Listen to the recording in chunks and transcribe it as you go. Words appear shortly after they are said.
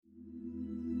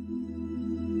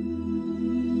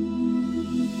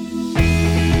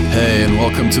and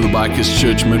welcome to the Bikers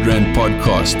Church Midrand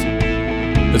podcast.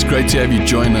 It's great to have you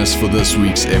join us for this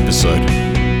week's episode.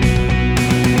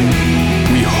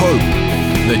 We hope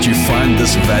that you find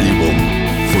this valuable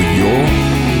for your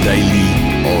daily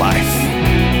life.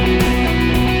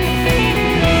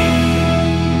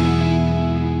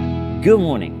 Good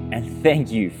morning, and thank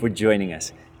you for joining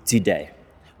us today.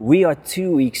 We are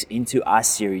 2 weeks into our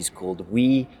series called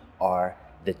We Are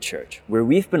the Church, where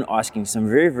we've been asking some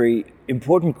very, very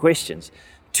important questions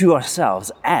to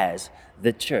ourselves as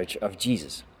the Church of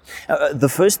Jesus. The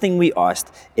first thing we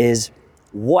asked is,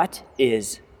 what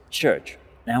is church?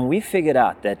 Now, we figured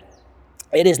out that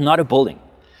it is not a building,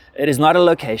 it is not a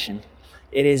location,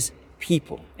 it is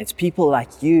people. It's people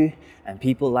like you and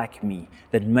people like me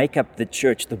that make up the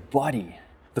church, the body,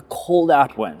 the called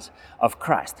out ones of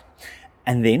Christ.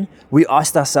 And then we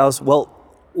asked ourselves, well,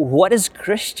 what is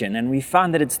Christian? And we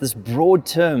found that it's this broad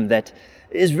term that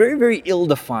is very, very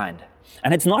ill-defined.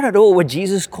 And it's not at all what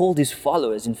Jesus called his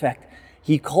followers. In fact,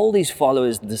 he called his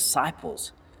followers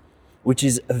disciples, which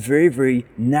is a very, very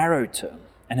narrow term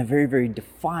and a very, very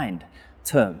defined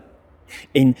term.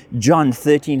 In John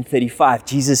 13:35,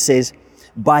 Jesus says,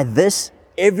 "By this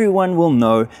everyone will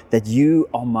know that you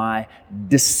are my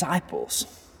disciples,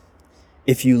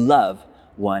 if you love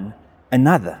one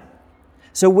another."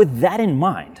 So with that in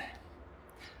mind,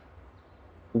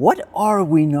 what are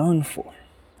we known for?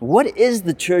 What is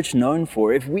the church known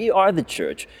for? If we are the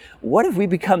church, what have we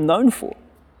become known for?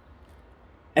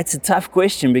 It's a tough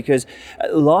question because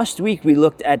last week we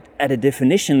looked at a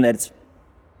definition that's,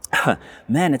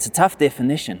 it's a tough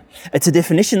definition. It's a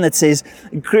definition that says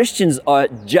Christians are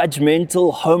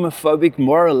judgmental, homophobic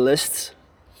moralists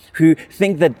who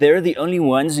think that they're the only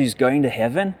ones who's going to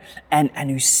heaven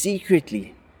and who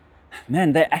secretly,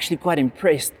 they're actually quite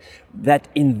impressed that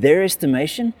in their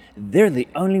estimation, they're the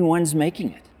only ones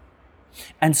making it.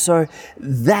 And so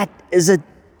that is a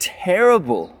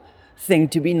terrible thing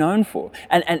to be known for.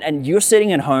 And you're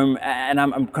sitting at home, and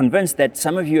I'm convinced that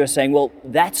some of you are saying, well,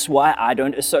 that's why I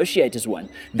don't associate as one.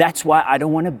 That's why I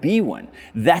don't want to be one.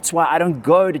 That's why I don't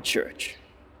go to church.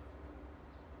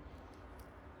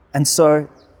 And so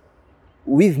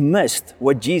we've missed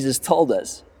what Jesus told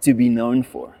us to be known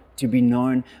for, to be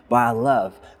known by our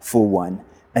love for one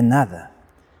another.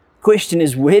 Question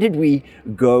is, where did we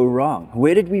go wrong?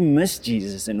 Where did we miss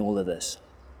Jesus in all of this?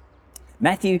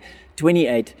 Matthew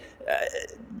 28,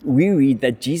 we read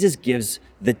that Jesus gives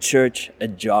the church a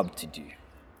job to do.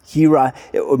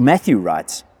 Matthew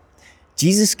writes,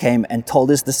 Jesus came and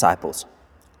told his disciples,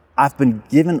 "I've been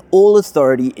given all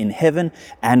authority in heaven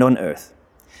and on earth.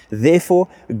 Therefore,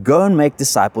 go and make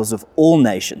disciples of all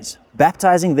nations,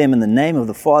 baptizing them in the name of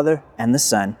the Father and the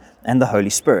Son and the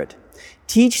Holy Spirit.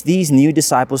 Teach these new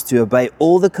disciples to obey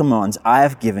all the commands I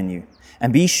have given you.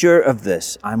 And be sure of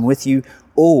this, I'm with you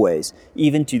always,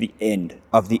 even to the end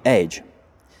of the age."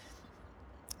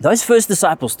 Those first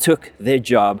disciples took their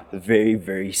job very,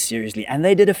 very seriously, and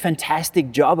they did a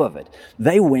fantastic job of it.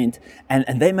 They went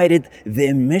and they made it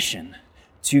their mission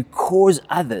to cause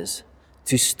others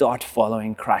to start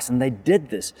following Christ. And they did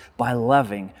this by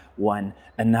loving one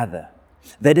another.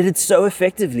 They did it so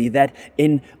effectively that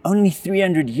in only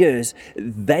 300 years,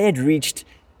 they had reached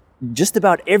just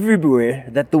about everywhere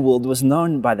that the world was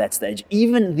known by that stage.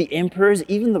 Even the emperors,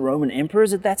 even the Roman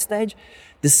emperors at that stage,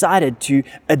 decided to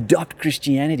adopt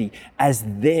Christianity as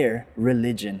their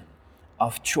religion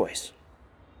of choice.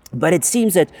 But it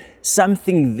seems that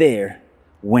something there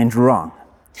went wrong.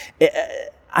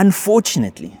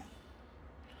 Unfortunately,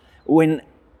 when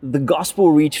the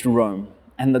gospel reached Rome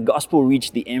and the gospel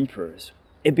reached the emperors,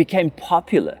 it became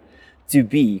popular to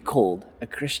be called a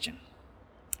Christian.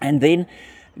 And then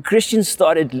Christians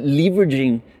started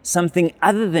leveraging something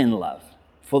other than love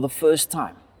for the first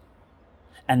time.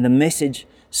 And the message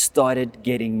started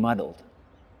getting muddled.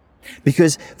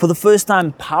 Because for the first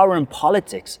time, power and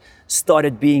politics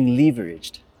started being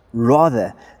leveraged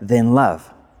rather than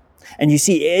love. And you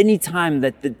see, any time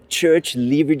that the church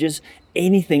leverages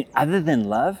anything other than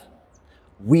love,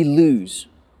 we lose.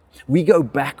 We go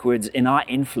backwards in our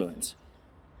influence.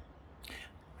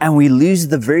 And we lose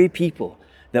the very people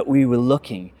that we were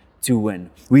looking to win.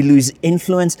 We lose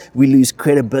influence, we lose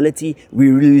credibility,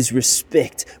 we lose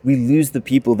respect. We lose the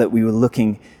people that we were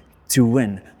looking to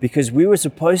win, because we were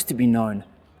supposed to be known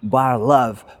by our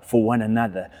love for one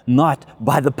another, not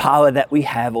by the power that we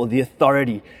have or the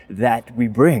authority that we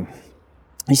bring.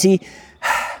 You see,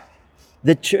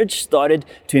 the church started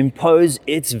to impose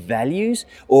its values,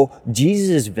 or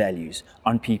Jesus' values,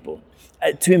 on people.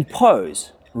 To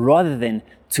impose rather than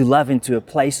to love into a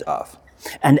place of.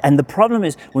 And the problem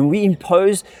is when we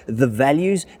impose the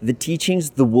values, the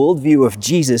teachings, the worldview of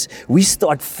Jesus, we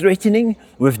start threatening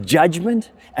with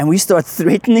judgment and we start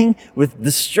threatening with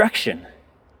destruction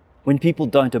when people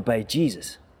don't obey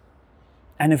Jesus.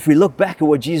 And if we look back at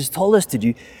what Jesus told us to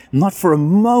do, not for a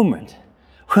moment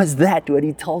was that what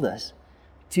he told us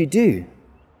to do.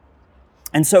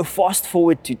 And so fast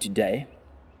forward to today,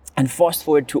 and fast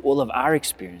forward to all of our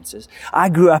experiences. I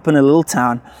grew up in a little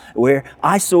town where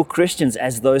I saw Christians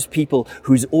as those people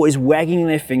who's always wagging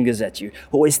their fingers at you,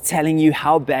 always telling you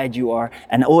how bad you are,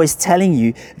 and always telling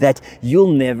you that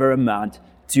you'll never amount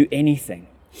to anything.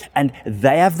 And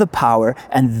they have the power,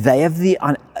 and they have the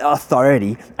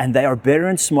authority, and they are better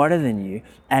and smarter than you.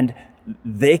 And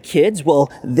their kids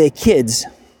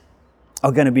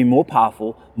are going to be more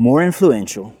powerful, more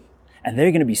influential, and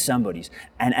they're going to be somebody's.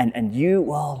 And you,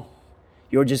 well,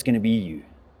 you're just going to be you.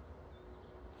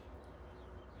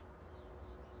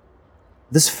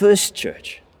 This first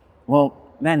church, well,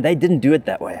 man, they didn't do it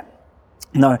that way.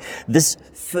 No, this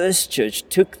first church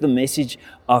took the message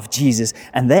of Jesus,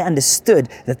 and they understood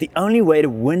that the only way to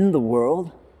win the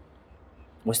world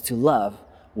was to love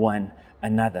one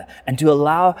another and to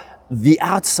allow the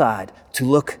outside to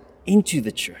look into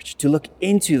the church, to look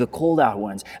into the called out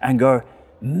ones and go,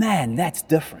 man, that's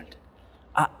different.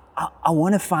 I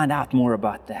want to find out more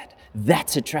about that.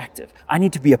 That's attractive. I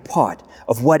need to be a part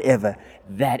of whatever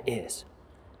that is.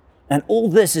 And all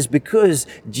this is because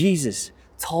Jesus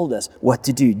told us what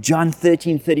to do. John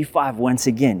 13:35, once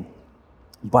again.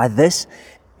 By this,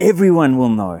 everyone will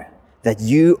know that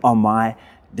you are my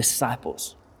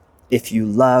disciples, if you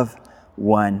love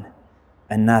one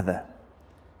another.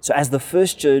 So as the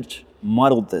first church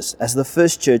modeled this, as the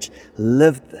first church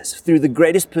lived this, through the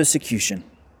greatest persecution,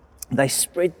 they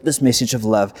spread this message of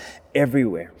love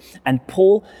everywhere. And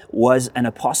Paul was an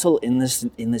apostle in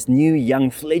this new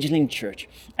young fledgling church,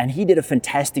 and he did a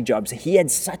fantastic job. So he had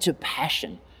such a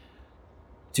passion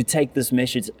to take this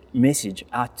message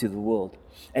out to the world.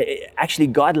 Actually,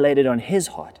 God laid it on his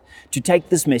heart to take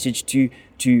this message to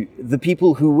the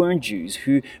people who weren't Jews,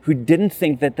 who didn't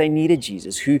think that they needed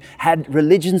Jesus, who had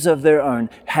religions of their own,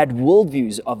 had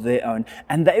worldviews of their own,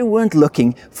 and they weren't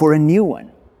looking for a new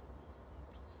one.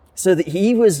 So that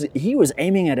he was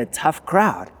aiming at a tough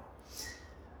crowd.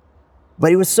 But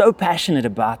he was so passionate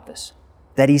about this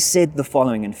that he said the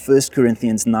following in 1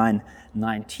 Corinthians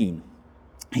 9:19.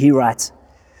 He writes,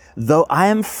 "Though I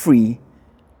am free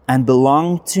and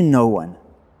belong to no one,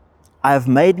 I have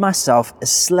made myself a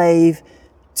slave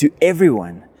to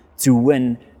everyone to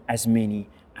win as many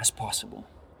as possible."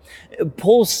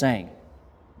 Paul's saying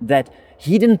that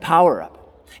he didn't power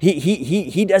up.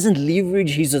 He doesn't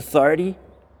leverage his authority.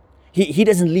 He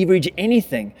doesn't leverage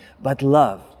anything but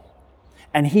love.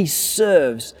 And he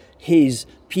serves his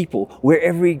people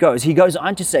wherever he goes. He goes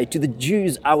on to say, to the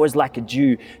Jews, I was like a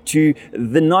Jew. To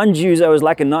the non-Jews, I was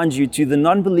like a non-Jew. To the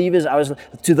non-believers,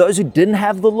 to those who didn't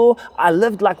have the law, I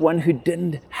lived like one who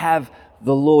didn't have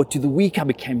the law. To the weak, I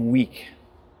became weak.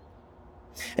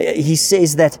 He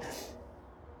says that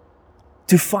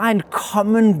to find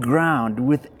common ground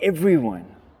with everyone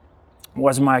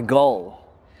was my goal,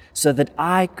 so that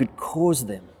I could cause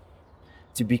them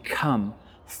to become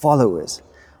followers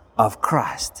of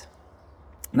Christ.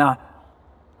 Now,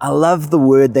 I love the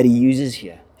word that he uses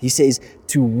here. He says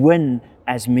to win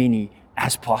as many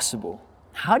as possible.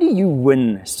 How do you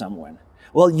win someone?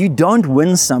 Well, you don't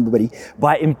win somebody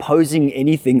by imposing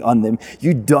anything on them.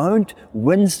 You don't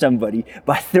win somebody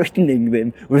by threatening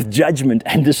them with judgment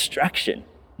and destruction.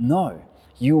 No,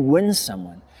 you win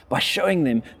someone by showing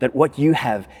them that what you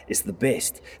have is the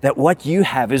best, that what you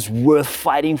have is worth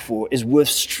fighting for, is worth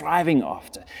striving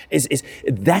after.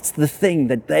 That's the thing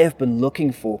that they have been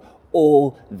looking for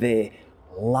all their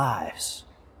lives.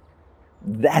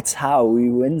 That's how we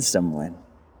win someone.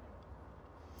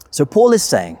 So Paul is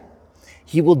saying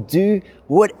he will do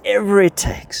whatever it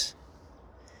takes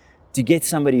to get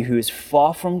somebody who is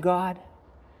far from God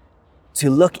to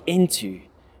look into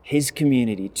his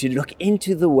community, to look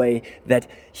into the way that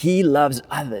he loves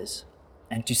others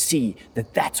and to see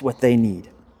that that's what they need.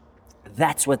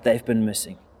 That's what they've been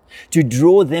missing. To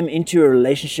draw them into a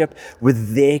relationship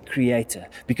with their Creator,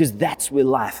 because that's where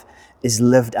life is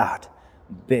lived out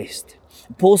best.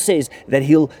 Paul says that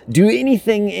he'll do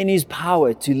anything in his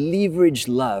power to leverage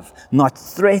love, not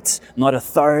threats, not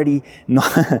authority,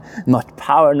 not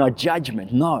power, not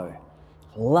judgment. No,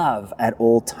 love at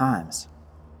all times.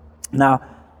 Now,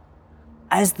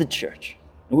 as the church,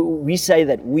 we say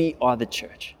that we are the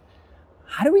church.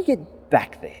 How do we get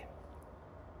back there?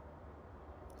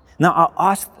 Now,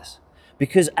 I'll ask this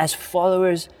because as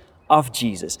followers of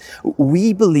Jesus.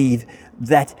 We believe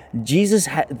that Jesus,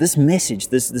 this message,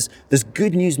 this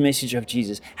good news message of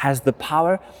Jesus has the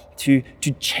power to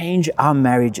change our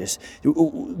marriages.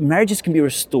 Marriages can be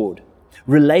restored.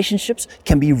 Relationships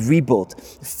can be rebuilt.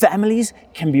 Families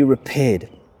can be repaired.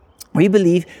 We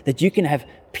believe that you can have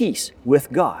peace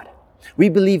with God. We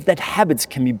believe that habits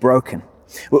can be broken.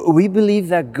 We believe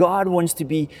that God wants to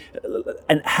be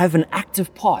and have an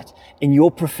active part in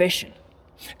your profession.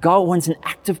 God wants an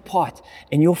active part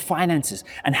in your finances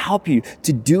and help you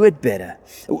to do it better.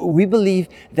 We believe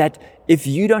that if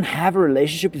you don't have a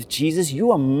relationship with Jesus,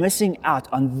 you are missing out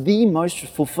on the most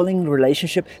fulfilling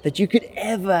relationship that you could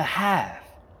ever have.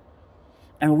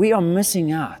 And we are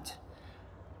missing out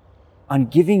on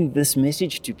giving this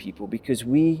message to people because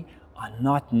we are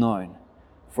not known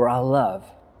for our love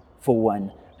for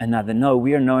one another. No,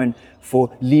 we are known for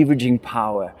leveraging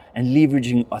power and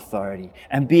leveraging authority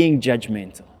and being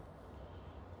judgmental.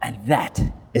 And that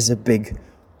is a big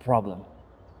problem.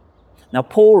 Now,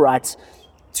 Paul writes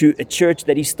to a church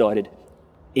that he started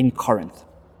in Corinth.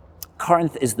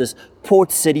 Corinth is this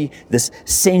port city, this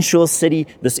sensual city,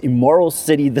 this immoral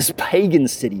city, this pagan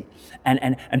city.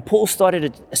 And Paul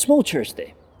started a small church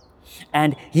there.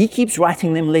 And he keeps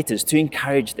writing them letters to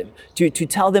encourage them, to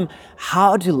tell them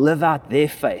how to live out their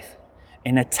faith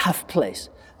in a tough place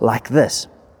like this.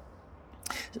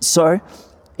 So,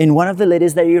 in one of the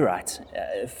letters that he writes,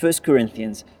 1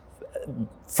 Corinthians,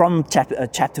 from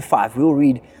chapter 5, we'll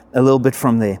read a little bit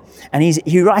from there. And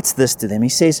he writes this to them. He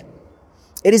says,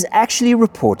 "It is actually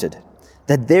reported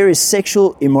that there is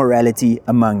sexual immorality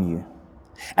among you,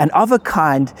 and of a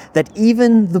kind that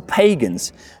even the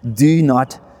pagans do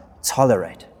not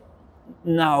tolerate."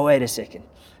 Now, wait a second.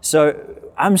 So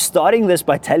I'm starting this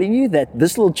by telling you that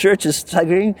this little church is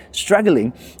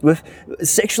struggling with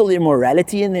sexual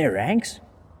immorality in their ranks?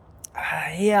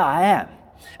 Yeah, I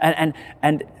am.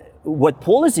 And what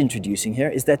Paul is introducing here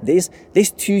is that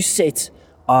there's two sets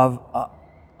of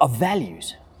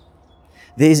values.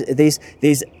 There's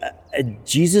a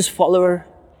Jesus follower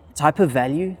type of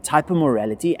value, type of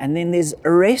morality, and then there's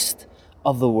a rest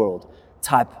of the world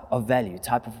type of value,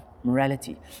 type of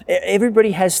morality.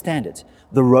 Everybody has standards.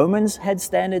 The Romans had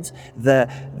standards,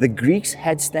 the Greeks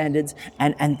had standards,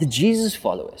 and the Jesus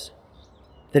followers,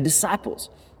 the disciples,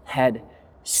 had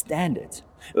standards.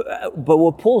 But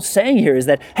what Paul's saying here is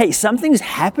that, hey, something's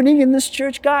happening in this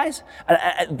church, guys.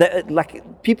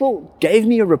 Like, people gave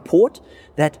me a report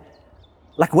that,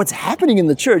 like, what's happening in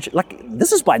the church, like,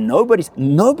 this is by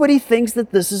nobody thinks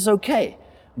that this is okay.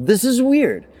 This is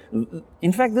weird.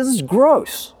 In fact, this is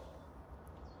gross.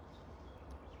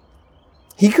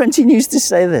 He continues to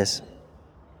say this: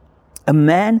 "A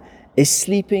man is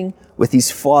sleeping with his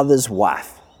father's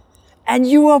wife, and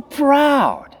you are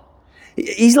proud."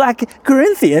 He's like,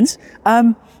 Corinthians,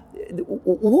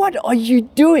 what are you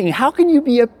doing? How can you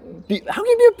be a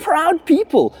proud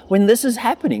people when this is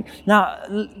happening? Now,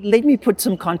 let me put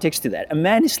some context to that. A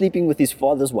man is sleeping with his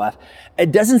father's wife.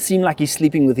 It doesn't seem like he's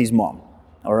sleeping with his mom.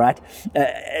 All right.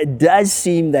 It does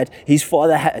seem that his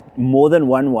father had more than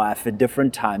one wife at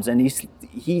different times, and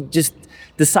he just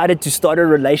decided to start a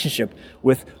relationship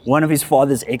with one of his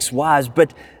father's ex-wives.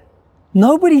 But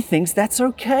nobody thinks that's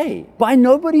okay. By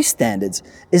nobody's standards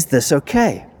is this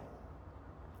okay.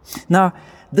 Now,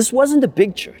 this wasn't a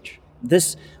big church.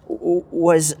 This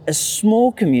was a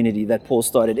small community that Paul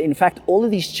started. In fact, all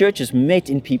of these churches met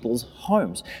in people's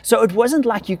homes. So it wasn't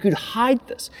like you could hide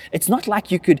this. It's not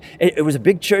like it was a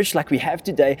big church like we have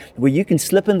today where you can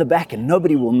slip in the back and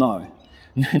nobody will know.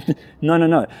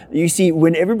 No. You see,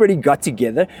 when everybody got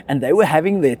together and they were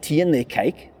having their tea and their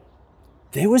cake,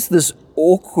 there was this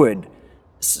awkward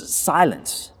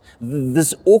silence,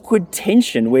 this awkward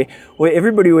tension where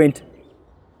everybody went,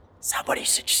 somebody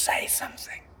should say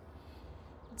something.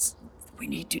 We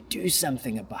need to do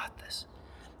something about this.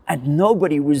 And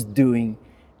nobody was doing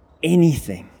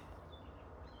anything.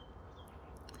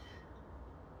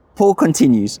 Paul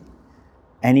continues,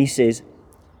 and he says,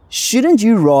 "Shouldn't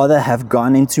you rather have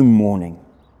gone into mourning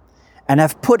and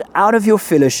have put out of your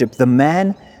fellowship the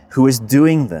man who is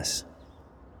doing this?"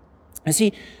 And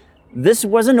see, this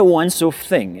wasn't a once-off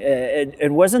thing.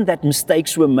 It wasn't that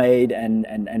mistakes were made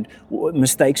and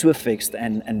mistakes were fixed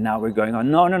and now we're going on.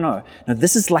 No. No,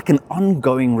 this is like an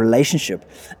ongoing relationship.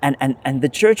 And the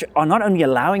church are not only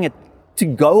allowing it to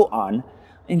go on,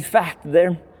 in fact,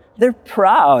 they're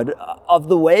proud of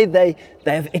the way they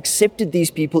have accepted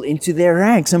these people into their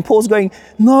ranks. And Paul's going,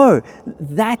 no,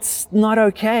 that's not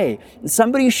okay.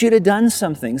 Somebody should have done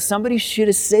something. Somebody should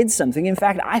have said something. In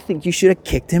fact, I think you should have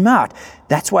kicked him out.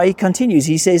 That's why he continues.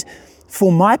 He says,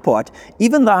 "For my part,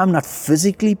 even though I'm not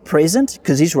physically present,"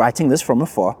 because he's writing this from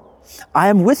afar, I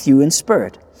am with you in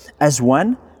spirit, as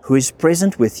one who is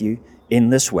present with you in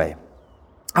this way.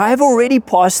 I have already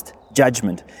passed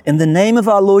judgment in the name of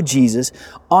our Lord Jesus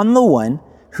on the one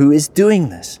who is doing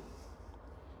this.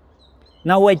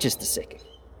 Now wait just a second.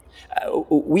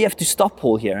 We have to stop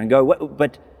Paul here and go,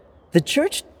 but the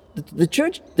church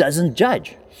doesn't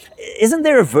judge. Isn't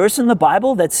there a verse in the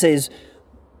Bible that says,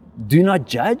 do not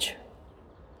judge?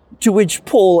 To which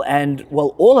Paul and,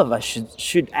 well, all of us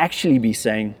should actually be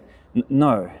saying,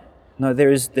 no,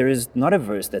 there is not a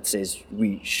verse that says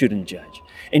we shouldn't judge.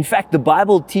 In fact, the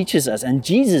Bible teaches us, and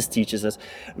Jesus teaches us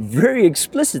very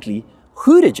explicitly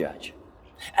who to judge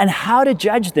and how to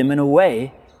judge them in a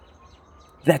way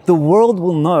that the world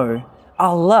will know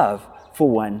our love for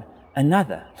one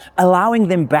another, allowing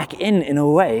them back in a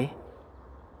way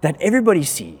that everybody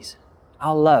sees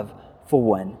our love for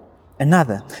one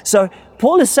another. So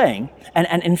Paul is saying,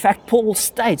 and in fact Paul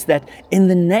states that in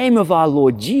the name of our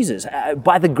Lord Jesus,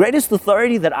 by the greatest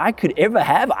authority that I could ever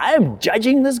have, I am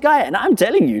judging this guy, and I'm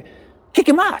telling you, kick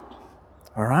him out.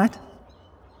 All right?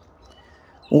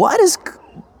 Why does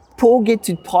Paul get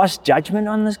to pass judgment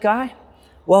on this guy?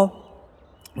 Well,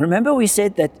 remember we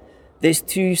said that there's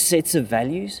two sets of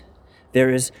values. There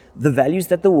is the values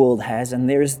that the world has, and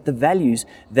there is the values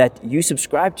that you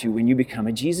subscribe to when you become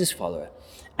a Jesus follower.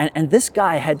 And this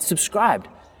guy had subscribed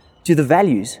to the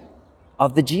values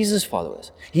of the Jesus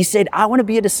followers. He said, I want to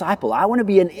be a disciple. I want to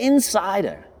be an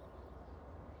insider.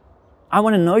 I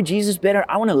want to know Jesus better.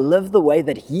 I want to live the way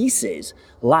that he says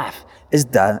life is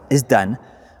done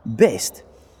best.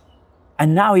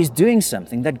 And now he's doing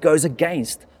something that goes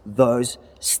against those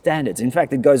standards. In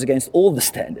fact, it goes against all the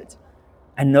standards.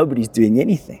 And nobody's doing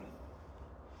anything.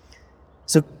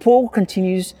 So Paul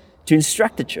continues to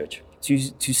instruct the church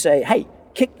to say, hey,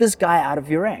 kick this guy out of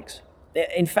your ranks.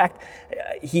 In fact,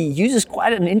 he uses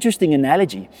quite an interesting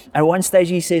analogy. At one stage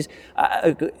he says,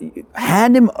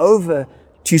 hand him over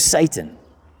to Satan.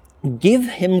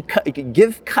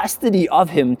 Give custody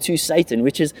of him to Satan,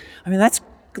 which is,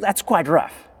 that's quite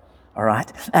rough. All right?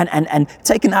 And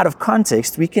taken out of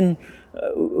context, we can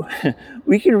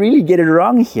really get it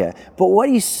wrong here. But what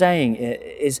he's saying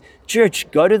is, church,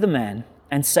 go to the man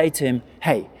and say to him,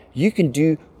 hey, you can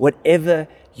do whatever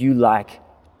you like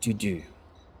to do.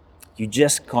 You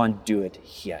just can't do it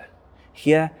here.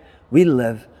 Here, we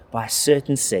live by a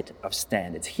certain set of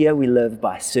standards. Here, we live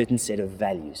by a certain set of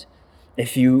values.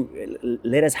 If you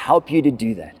let us help you to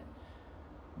do that.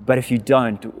 But if you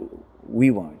don't,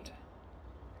 we won't.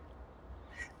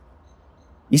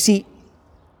 You see,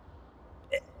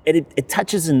 it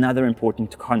touches another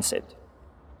important concept.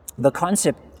 The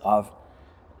concept of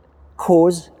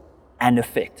cause and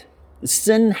effect.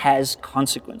 Sin has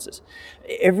consequences.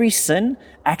 Every sin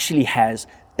actually has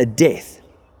a death.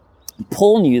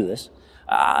 Paul knew this.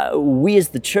 We as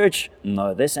the church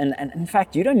know this. And in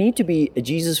fact, you don't need to be a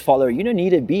Jesus follower. You don't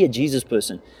need to be a Jesus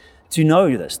person to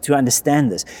know this, to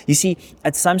understand this. You see,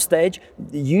 at some stage,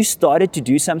 you started to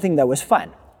do something that was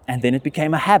fun. And then it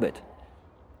became a habit.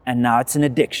 And now it's an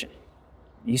addiction.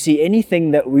 You see,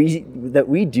 anything that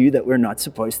we do that we're not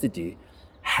supposed to do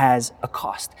has a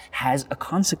cost, has a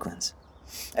consequence.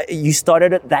 You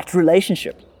started that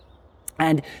relationship,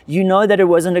 and you know that it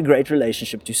wasn't a great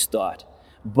relationship to start,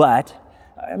 but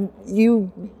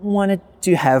you wanted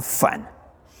to have fun.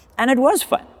 And it was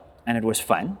fun, and it was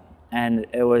fun, and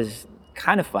it was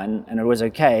kind of fun, and it was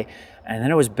okay, and then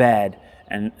it was bad,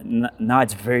 and now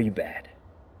it's very bad.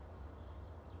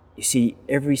 You see,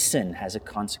 every sin has a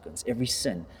consequence. Every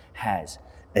sin has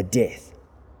a death.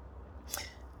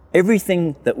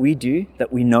 Everything that we do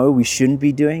that we know we shouldn't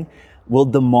be doing will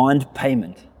demand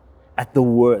payment at the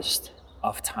worst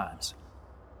of times.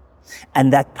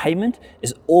 And that payment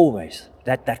is always,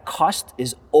 that cost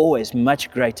is always much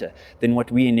greater than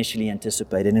what we initially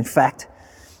anticipated. In fact,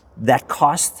 that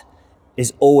cost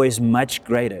is always much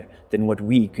greater than what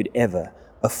we could ever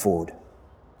afford.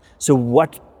 So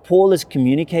what Paul is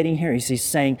communicating here is he's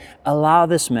saying, allow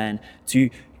this man to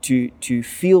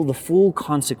feel the full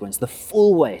consequence, the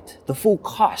full weight, the full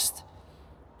cost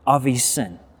of his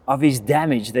sin, of his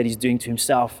damage that he's doing to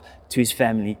himself, to his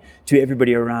family, to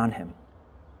everybody around him.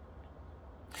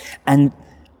 And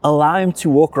allow him to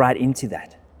walk right into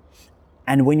that.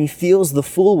 And when he feels the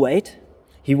full weight,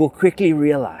 he will quickly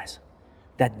realize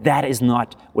that that is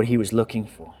not what he was looking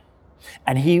for.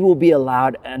 And he will be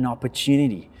allowed an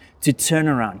opportunity to turn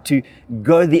around, to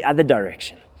go the other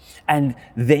direction. And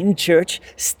then, church,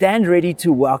 stand ready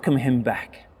to welcome him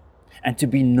back and to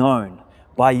be known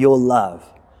by your love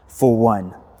for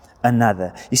one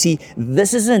another. You see,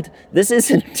 this isn't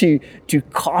to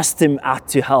cast him out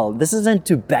to hell. This isn't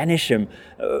to banish him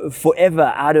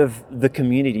forever out of the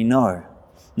community. No,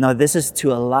 this is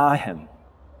to allow him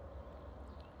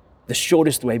the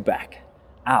shortest way back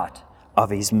out of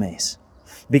his mess.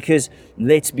 Because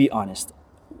let's be honest,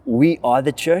 we are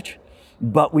the church,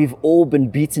 but we've all been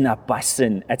beaten up by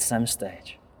sin at some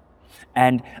stage.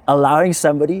 And allowing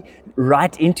somebody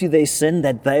right into their sin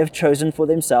that they have chosen for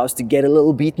themselves to get a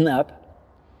little beaten up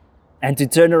and to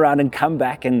turn around and come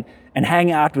back and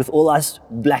hang out with all us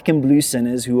black and blue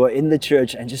sinners who are in the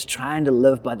church and just trying to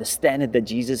live by the standard that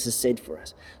Jesus has set for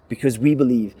us, because we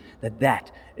believe that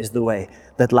that is the way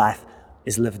that life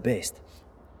is lived best.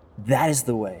 That is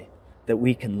the way that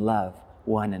we can love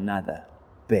one another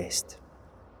best.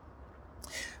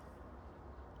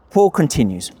 Paul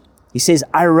continues. He says,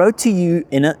 I wrote to you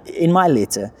in my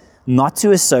letter not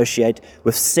to associate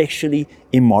with sexually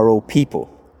immoral people.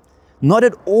 Not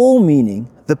at all meaning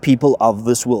the people of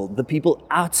this world, the people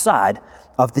outside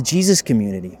of the Jesus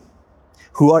community,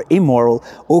 who are immoral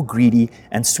or greedy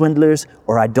and swindlers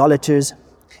or idolaters.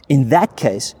 In that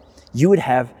case, you would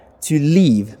have to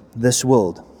leave this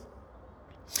world.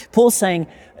 Paul's saying,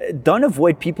 don't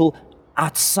avoid people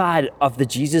outside of the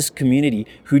Jesus community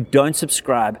who don't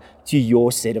subscribe to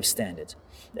your set of standards.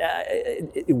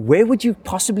 Where would you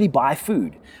possibly buy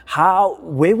food?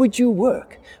 Where would you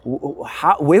work?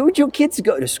 Where would your kids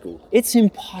go to school? It's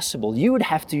impossible. You would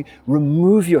have to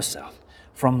remove yourself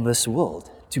from this world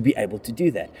to be able to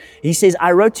do that. He says,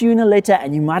 I wrote to you in a letter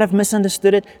and you might have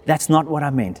misunderstood it. That's not what I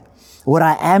meant. What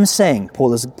I am saying,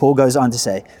 Paul goes on to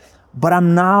say, but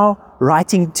I'm now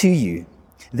writing to you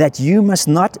that you must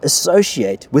not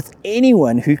associate with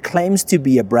anyone who claims to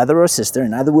be a brother or sister,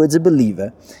 in other words, a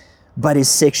believer, but is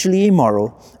sexually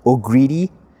immoral or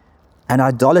greedy, an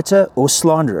idolater or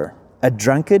slanderer, a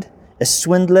drunkard, a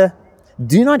swindler.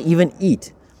 Do not even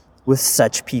eat with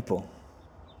such people.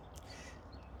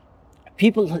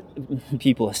 People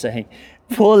are saying,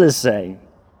 Paul is saying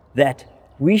that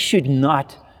we should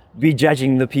not be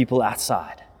judging the people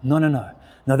outside. No.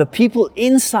 No, the people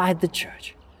inside the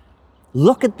church.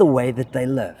 Look at the way that they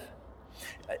live.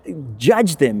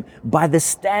 Judge them by the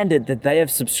standard that they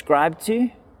have subscribed to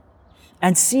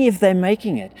and see if they're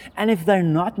making it. And if they're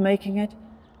not making it,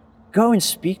 go and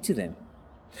speak to them.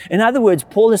 In other words,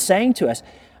 Paul is saying to us,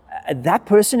 that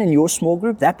person in your small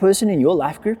group, that person in your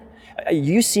life group, are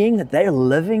you seeing that they're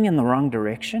living in the wrong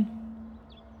direction?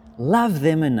 Love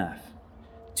them enough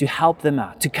to help them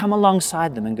out, to come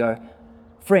alongside them and go,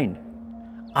 friend,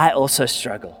 I also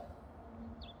struggle.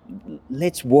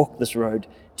 Let's walk this road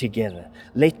together.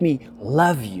 Let me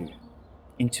love you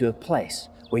into a place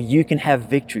where you can have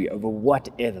victory over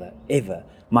whatever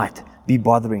might be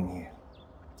bothering you.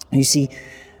 You see,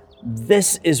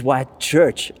 this is why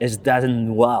church is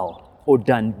done well or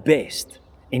done best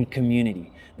in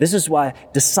community. This is why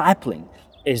discipling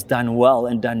is done well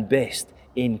and done best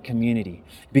in community.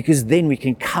 Because then we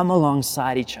can come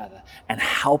alongside each other and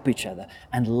help each other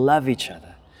and love each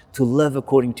other to live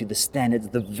according to the standards,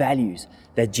 the values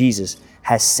that Jesus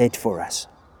has set for us.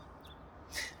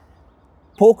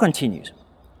 Paul continues,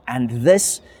 and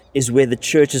this is where the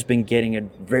church has been getting it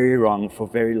very wrong for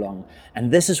very long.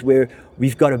 And this is where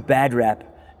we've got a bad rap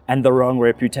and the wrong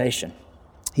reputation.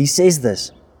 He says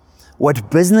this, what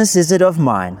business is it of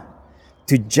mine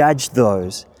to judge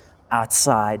those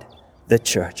outside the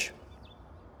church?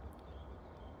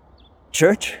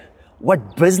 Church,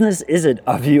 what business is it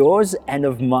of yours and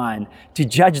of mine to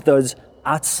judge those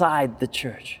outside the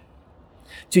church?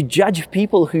 To judge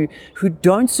people who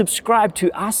don't subscribe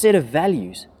to our set of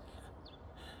values.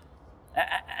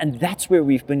 And that's where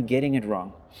we've been getting it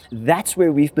wrong. That's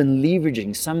where we've been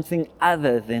leveraging something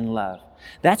other than love.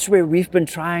 That's where we've been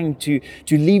trying to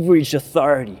leverage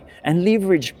authority and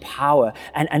leverage power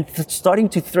and starting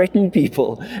to threaten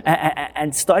people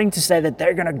and starting to say that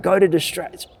they're going to go to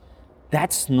destruction.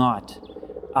 That's not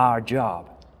our job.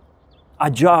 Our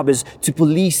job is to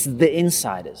police the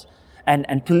insiders.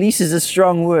 And police is a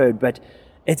strong word, but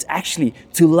it's actually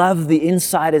to love the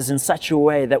insiders in such a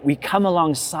way that we come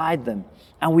alongside them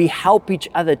and we help each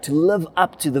other to live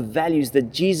up to the values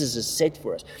that Jesus has set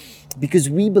for us. Because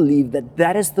we believe that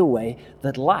that is the way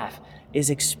that life is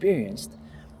experienced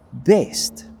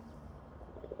best.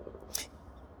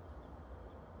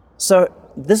 So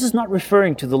this is not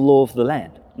referring to the law of the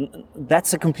land.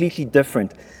 That's a completely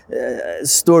different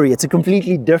story. It's a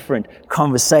completely different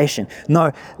conversation.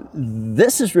 No,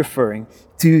 this is referring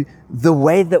to the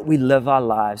way that we live our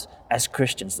lives as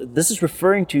Christians. This is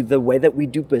referring to the way that we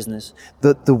do business,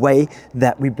 the way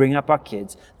that we bring up our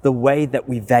kids, the way that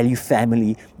we value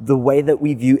family, the way that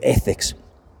we view ethics.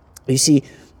 You see,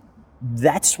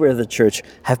 that's where the church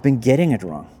have been getting it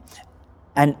wrong.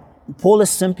 And Paul is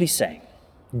simply saying,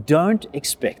 don't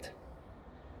expect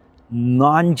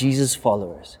non-Jesus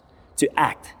followers to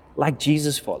act like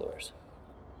Jesus followers.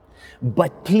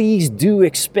 But please do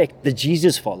expect the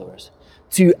Jesus followers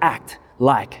to act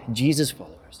like Jesus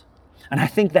followers. And I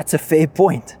think that's a fair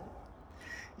point.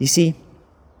 You see,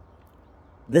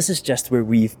 this is just where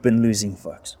we've been losing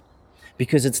folks,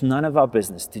 because it's none of our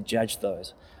business to judge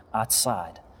those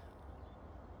outside,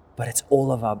 but it's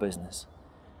all of our business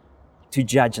to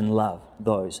judge and love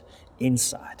those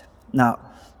inside. Now,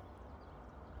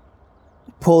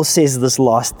 Paul says this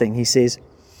last thing. He says,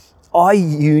 are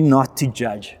you not to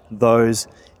judge those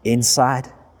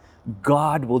inside?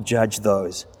 God will judge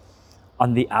those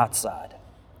on the outside.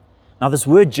 Now, this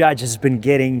word judge has been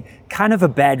getting kind of a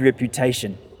bad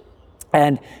reputation.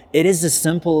 And it is as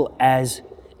simple as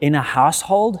in a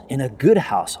household, in a good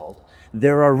household,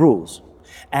 there are rules.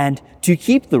 And to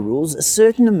keep the rules, a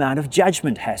certain amount of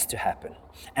judgment has to happen.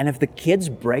 And if the kids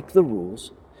break the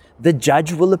rules, the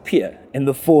judge will appear in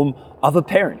the form of a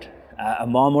parent, a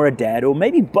mom or a dad, or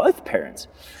maybe both parents.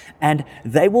 And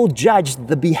they will judge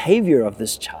the behavior of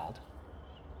this child.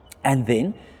 And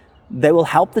then they will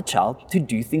help the child to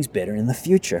do things better in the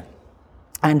future.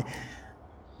 And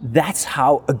that's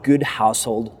how a good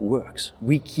household works.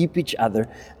 We keep each other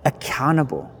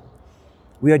accountable.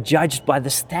 We are judged by the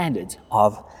standards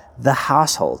of the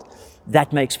household.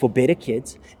 That makes for better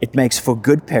kids. It makes for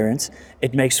good parents.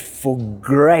 It makes for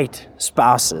great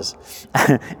spouses.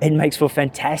 It makes for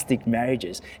fantastic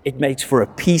marriages. It makes for a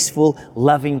peaceful,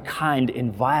 loving, kind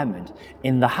environment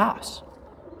in the house.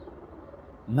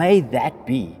 May that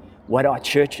be what our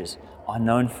churches are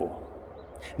known for.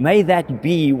 May that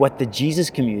be what the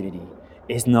Jesus community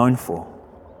is known for.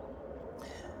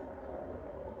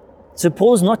 So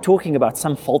Paul's not talking about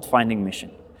some fault-finding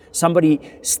mission. Somebody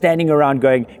standing around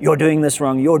going, you're doing this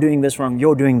wrong, you're doing this wrong,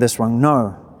 you're doing this wrong.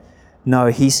 No,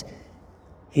 he's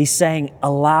saying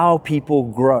allow people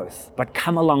growth, but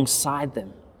come alongside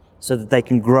them so that they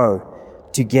can grow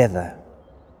together.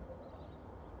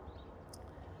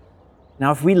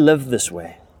 Now, if we live this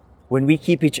way, when we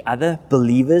keep each other,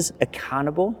 believers,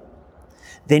 accountable,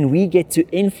 then we get to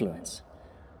influence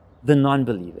the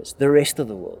non-believers, the rest of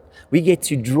the world. We get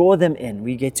to draw them in.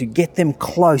 We get to get them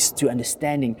close to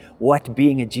understanding what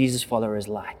being a Jesus follower is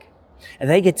like. And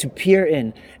they get to peer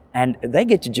in and they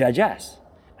get to judge us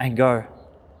and go,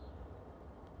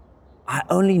 I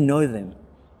only know them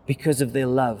because of their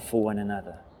love for one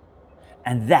another.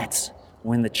 And that's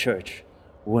when the church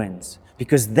wins,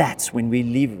 because that's when we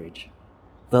leverage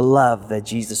the love that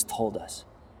Jesus told us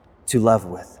to love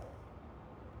with.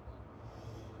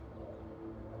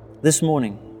 This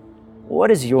morning,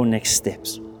 what is your next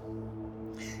steps?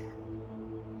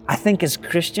 I think as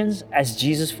Christians, as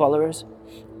Jesus followers,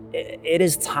 it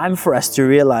is time for us to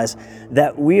realize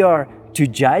that we are to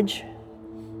judge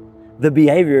the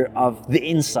behavior of the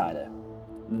insider,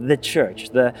 the church,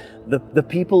 the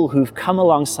people who've come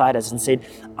alongside us and said,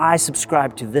 I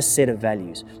subscribe to this set of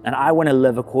values and I want to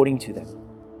live according to them.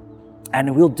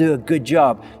 And we'll do a good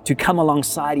job to come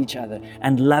alongside each other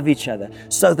and love each other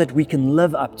so that we can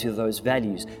live up to those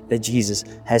values that Jesus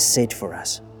has set for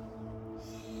us.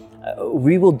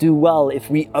 We will do well if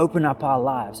we open up our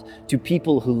lives to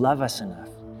people who love us enough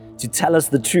to tell us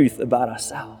the truth about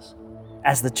ourselves.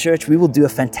 As the church, we will do a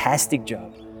fantastic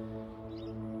job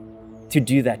to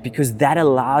do that, because that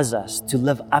allows us to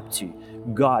live up to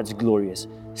God's glorious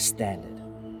standard.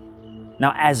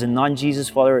 Now, as a non-Jesus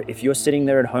follower, if you're sitting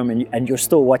there at home and you're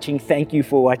still watching, thank you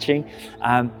for watching.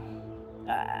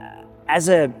 As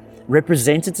a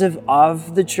representative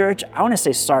of the church, I want to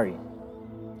say sorry.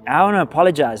 I want to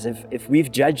apologize if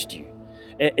we've judged you,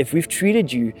 if we've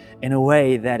treated you in a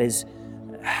way that is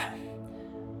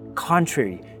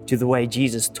contrary to the way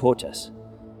Jesus taught us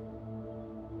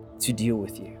to deal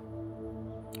with you.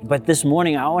 But this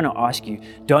morning, I want to ask you,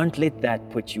 don't let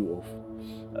that put you off.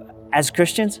 As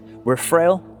Christians, we're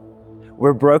frail,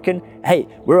 we're broken. Hey,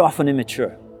 we're often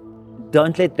immature.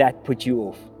 Don't let that put you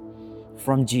off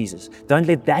from Jesus. Don't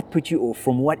let that put you off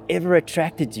from whatever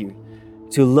attracted you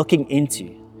to looking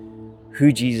into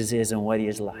who Jesus is and what he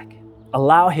is like.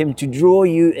 Allow him to draw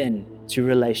you into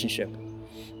relationship.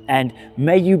 And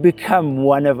may you become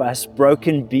one of us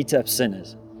broken, beat up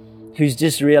sinners who's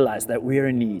just realized that we're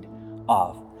in need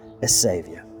of a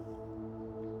Savior.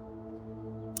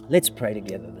 Let's pray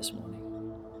together this morning.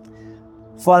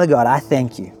 Father God, I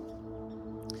thank you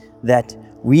that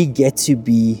we get to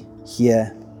be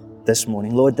here this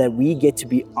morning. Lord, that we get to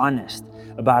be honest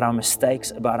about our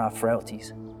mistakes, about our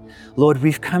frailties. Lord,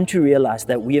 we've come to realize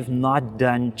that we have not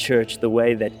done church the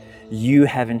way that you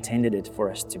have intended it for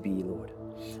us to be, Lord.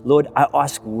 Lord, I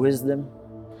ask wisdom.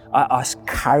 I ask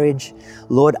courage.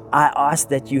 Lord, I ask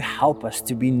that you help us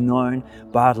to be known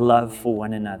by our love for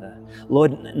one another.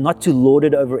 Lord, not to lord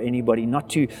it over anybody, not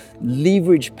to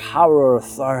leverage power or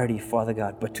authority, Father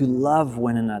God, but to love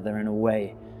one another in a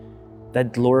way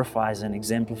that glorifies and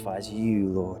exemplifies you,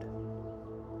 Lord.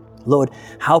 Lord,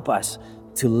 help us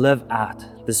to live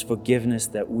out this forgiveness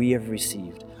that we have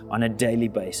received on a daily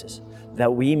basis,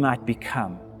 that we might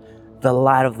become the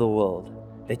light of the world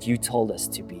that you told us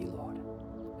to be, Lord.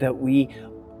 That we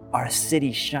are a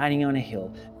city shining on a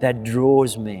hill that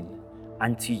draws men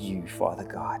unto you, Father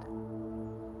God.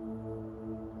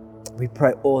 We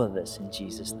pray all of this in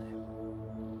Jesus' name.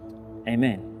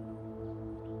 Amen.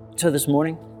 So this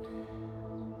morning,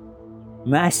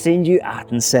 may I send you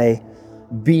out and say,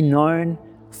 be known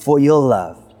for your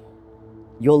love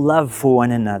for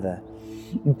one another.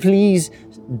 Please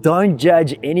don't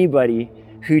judge anybody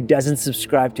who doesn't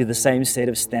subscribe to the same set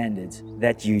of standards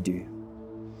that you do.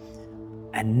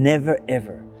 And never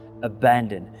ever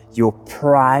abandon your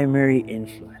primary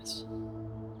influence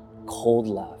called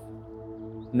love.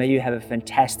 May you have a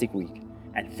fantastic week,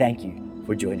 and thank you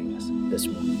for joining us this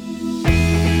morning.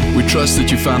 We trust that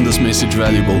you found this message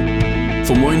valuable.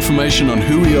 For more information on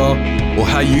who we are or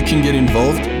how you can get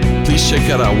involved, please check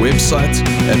out our website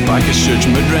at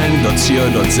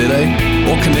bikerschurchmidrand.co.za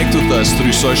or connect with us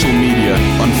through social media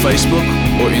on Facebook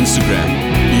or Instagram.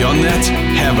 Beyond that,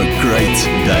 have a great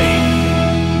day.